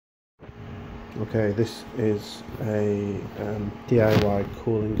Okay, this is a DIY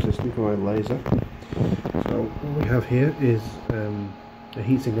cooling system for my laser. So what we have here is a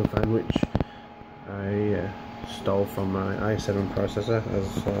heatsink and fan which I stole from my i7 processor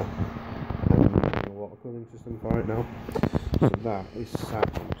as a water cooling system for it now. So that is sat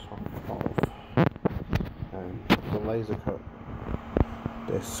on top of the laser cut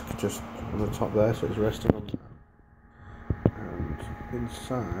disc just on the top there, so it's resting on that. And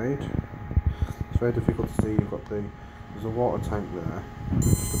inside, it's very difficult to see, there's a water tank there.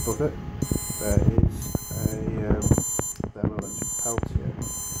 Just above it there is a thermoelectric peltier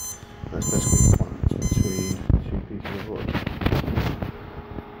that's basically clamped between two pieces of wood.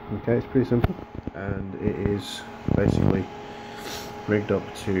 Okay, it's pretty simple, and it is basically rigged up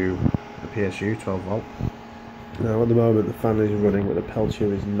to a PSU 12 volt. Now at the moment the fan is running but the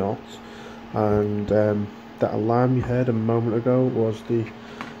peltier is not, and that alarm you heard a moment ago was the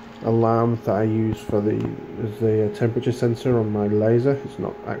alarm that I use for the temperature sensor on my laser. It's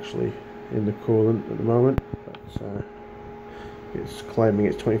not actually in the coolant at the moment, but it's claiming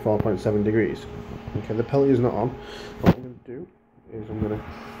it's 24.7 degrees. Okay, the peltier is not on. What I'm going to do is I'm going to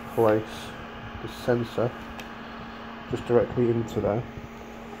place the sensor just directly into there,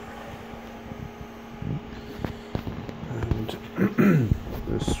 and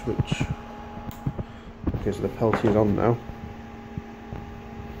the switch. Okay, so the peltier is on now.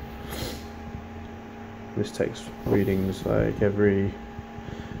 This takes readings like every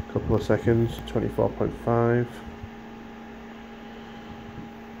couple of seconds. 24.5.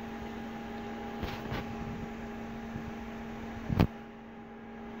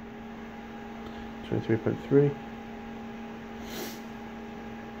 23.3.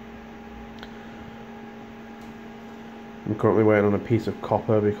 I'm currently waiting on a piece of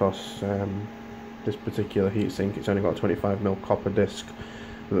copper because this particular heatsink, it's only got a 25mm copper disc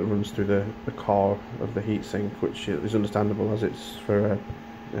that runs through the core of the heatsink, which is understandable as it's for a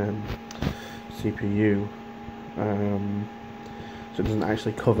CPU. So it doesn't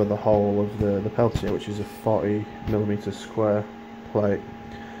actually cover the whole of the peltier, which is a 40mm square plate.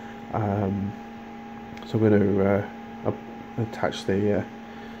 So I'm going to attach the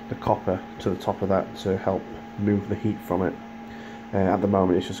copper to the top of that to help move the heat from it. At the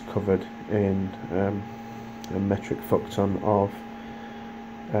moment it's just covered in a metric fuck ton of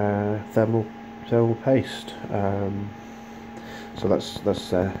thermal paste. So that's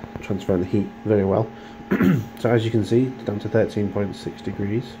transferring the heat very well. So as you can see, it's down to 13.6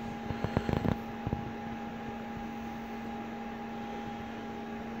 degrees.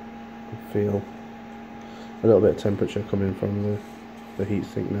 I feel a little bit of temperature coming from the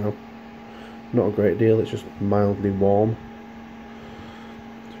heatsink now. Not a great deal, it's just mildly warm.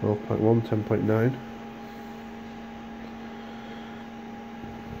 12.1, 10.9.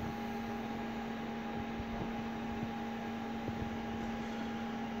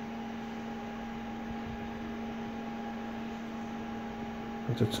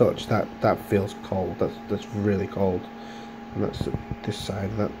 To touch that feels cold. That's really cold, and that's this side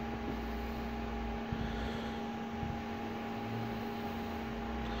of that.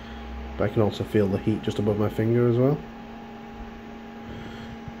 But I can also feel the heat just above my finger as well.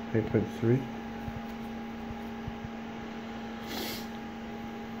 8.3.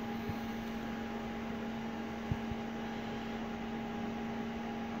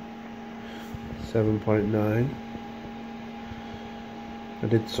 $7.9. I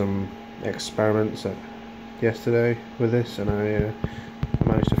did some experiments yesterday with this, and I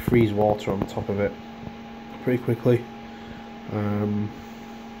managed to freeze water on top of it pretty quickly. I'm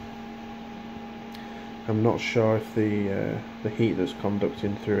not sure if the heat that's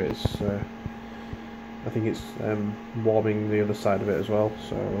conducting through it is, I think it's warming the other side of it as well,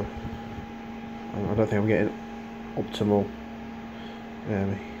 so I don't think I'm getting optimal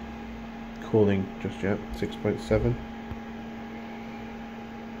cooling just yet. 6.7.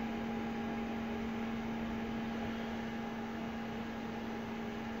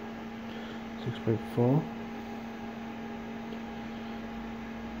 6.4.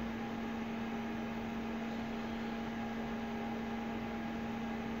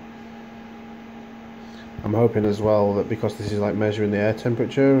 I'm hoping as well that because this is like measuring the air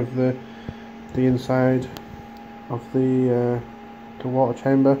temperature of the inside of the water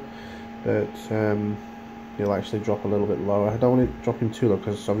chamber, that it'll actually drop a little bit lower. I don't want it dropping too low,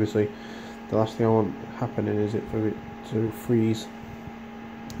 because obviously the last thing I want happening is for it to freeze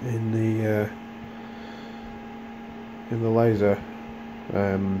in the laser,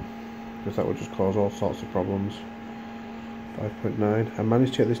 because that would just cause all sorts of problems. 5.9. I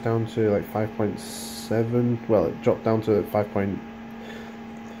managed to get this down to like 5.7. Well, it dropped down to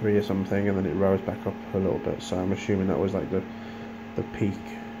 3 or something, and then it rose back up a little bit, so I'm assuming that was like the peak.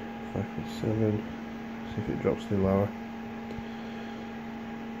 5.7, see if it drops any lower.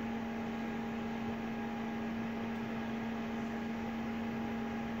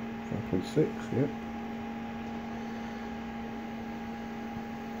 5.6, yep.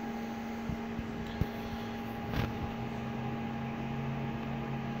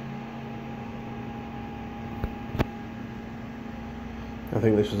 I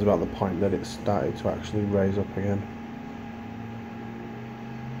think this was about the point that it started to actually raise up again.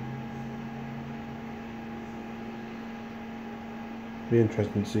 Be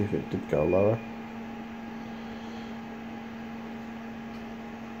interesting to see if it did go lower.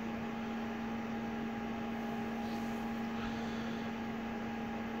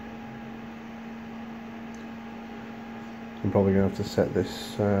 I'm probably going to have to set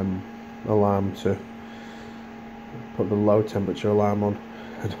this alarm to put the low temperature alarm on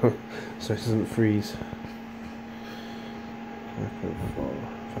so it doesn't freeze.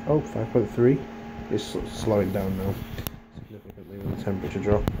 5.4, oh, 5.3. It's slowing down now significantly with the temperature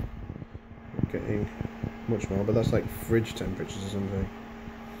drop. We're getting much more, but that's like fridge temperatures or something.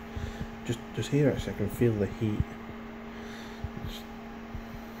 Just here actually I can feel the heat.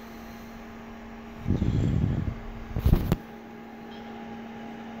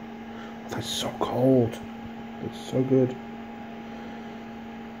 That's so cold. It's so good.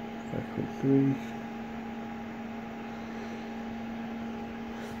 5.3.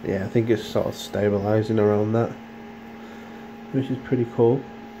 Yeah, I think it's sort of stabilizing around that, which is pretty cool.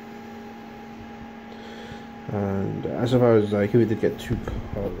 And as if I was like, if it did get too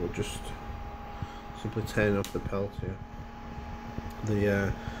cold, just simply turn off the peltier.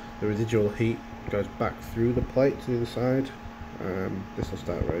 The residual heat goes back through the plate to the other side. This will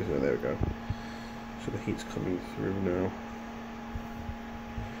start rising. Oh, there we go. So the heat's coming through now.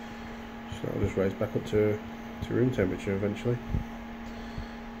 So I'll just raise back up to room temperature eventually.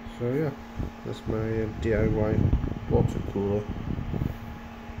 So yeah, that's my DIY water cooler.